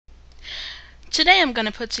Today I'm going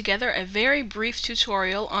to put together a very brief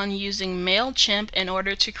tutorial on using MailChimp in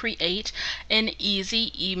order to create an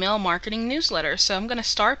easy email marketing newsletter. So I'm going to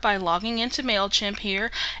start by logging into MailChimp here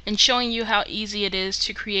and showing you how easy it is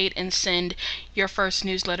to create and send your first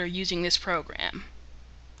newsletter using this program.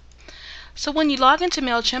 So when you log into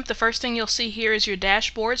MailChimp, the first thing you'll see here is your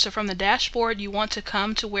dashboard. So from the dashboard, you want to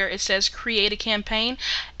come to where it says create a campaign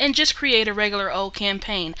and just create a regular old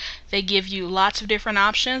campaign. They give you lots of different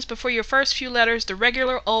options, but for your first few letters, the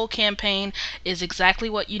regular old campaign is exactly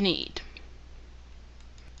what you need.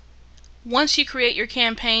 Once you create your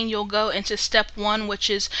campaign, you'll go into step 1, which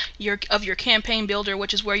is your campaign builder,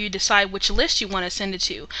 which is where you decide which list you want to send it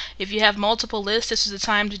to. If you have multiple lists, this is the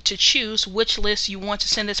time to choose which list you want to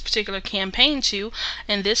send this particular campaign to.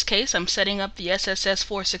 In this case, I'm setting up the SSS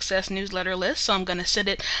for Success newsletter list, so I'm going to send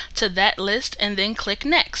it to that list and then click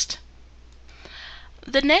Next.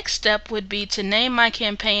 The next step would be to name my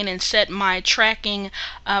campaign and set my tracking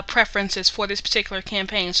preferences for this particular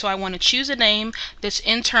campaign. So I want to choose a name that's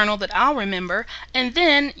internal that I'll remember, and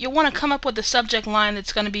then you'll want to come up with a subject line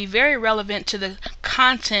that's going to be very relevant to the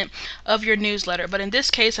content of your newsletter. But in this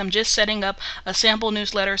case, I'm just setting up a sample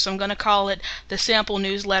newsletter, so I'm going to call it the sample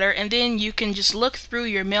newsletter, and then you can just look through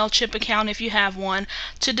your MailChimp account if you have one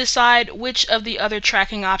to decide which of the other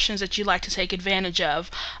tracking options that you'd like to take advantage of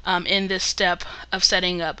in this step of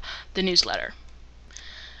setting up the newsletter.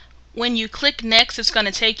 When you click Next, it's going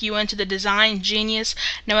to take you into the Design Genius.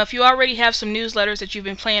 Now, if you already have some newsletters that you've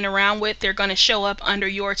been playing around with, they're going to show up under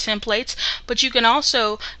your templates, but you can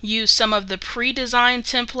also use some of the pre-designed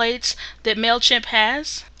templates that MailChimp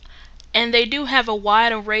has. And they do have a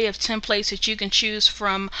wide array of templates that you can choose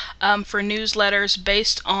from for newsletters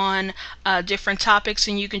based on different topics,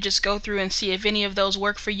 and you can just go through and see if any of those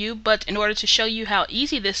work for you. But in order to show you how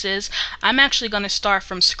easy this is, I'm actually going to start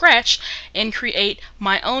from scratch and create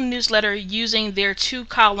my own newsletter using their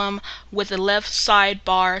 2-column with a left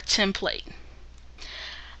sidebar template.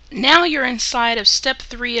 Now you're inside of step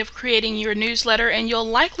 3 of creating your newsletter, and you'll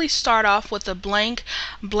likely start off with a blank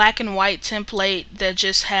black and white template that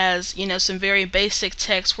just has, some very basic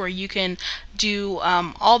text where you can do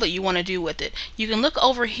all that you want to do with it. You can look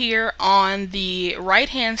over here on the right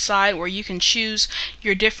hand side where you can choose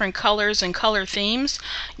your different colors and color themes.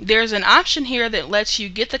 There's an option here that lets you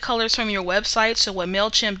get the colors from your website. So what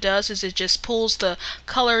MailChimp does is it just pulls the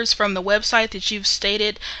colors from the website that you've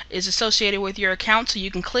stated is associated with your account. So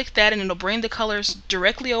you can click that and it'll bring the colors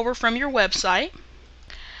directly over from your website.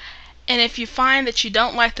 And if you find that you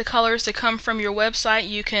don't like the colors that come from your website,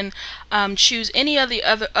 you can choose any of the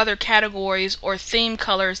other categories or theme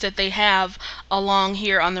colors that they have along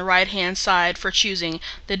here on the right hand side for choosing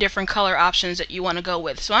the different color options that you want to go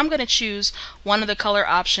with. So I'm going to choose one of the color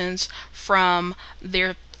options from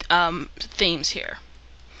their themes here.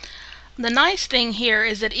 The nice thing here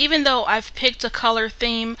is that even though I've picked a color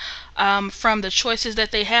theme from the choices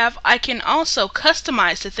that they have, I can also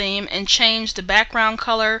customize the theme and change the background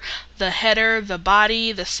color, the header, the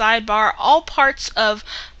body, the sidebar. All parts of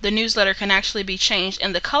the newsletter can actually be changed,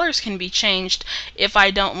 and the colors can be changed if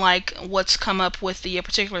I don't like what's come up with the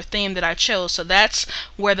particular theme that I chose. So that's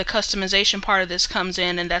where the customization part of this comes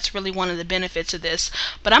in, and that's really one of the benefits of this.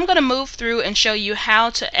 But I'm going to move through and show you how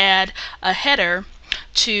to add a header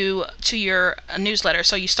to your newsletter.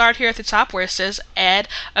 So you start here at the top where it says add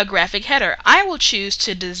a graphic header. I will choose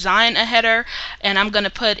to design a header, and I'm going to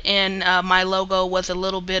put in my logo with a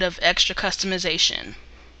little bit of extra customization.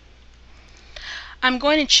 I'm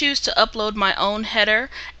going to choose to upload my own header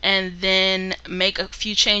and then make a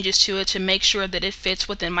few changes to it to make sure that it fits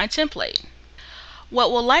within my template. What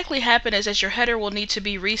will likely happen is that your header will need to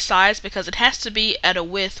be resized because it has to be at a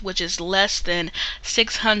width which is less than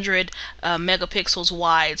 600 megapixels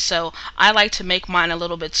wide. So I like to make mine a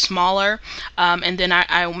little bit smaller, and then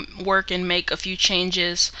I work and make a few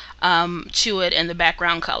changes to it in the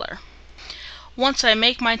background color. Once I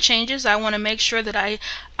make my changes, I want to make sure that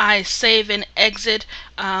I save and exit.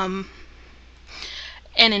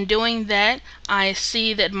 And in doing that, I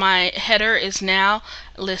see that my header is now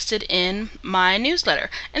listed in my newsletter.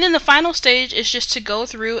 And then the final stage is just to go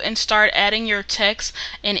through and start adding your text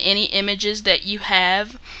and any images that you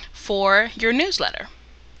have for your newsletter.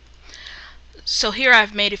 So here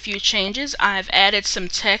I've made a few changes. I've added some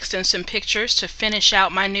text and some pictures to finish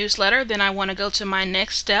out my newsletter. Then I want to go to my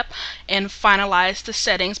next step and finalize the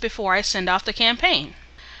settings before I send off the campaign.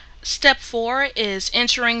 Step 4 is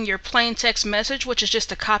entering your plain text message, which is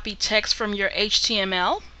just a copied text from your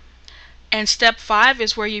HTML. And step 5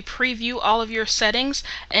 is where you preview all of your settings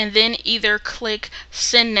and then either click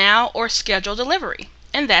Send Now or Schedule Delivery.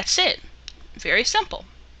 And that's it. Very simple.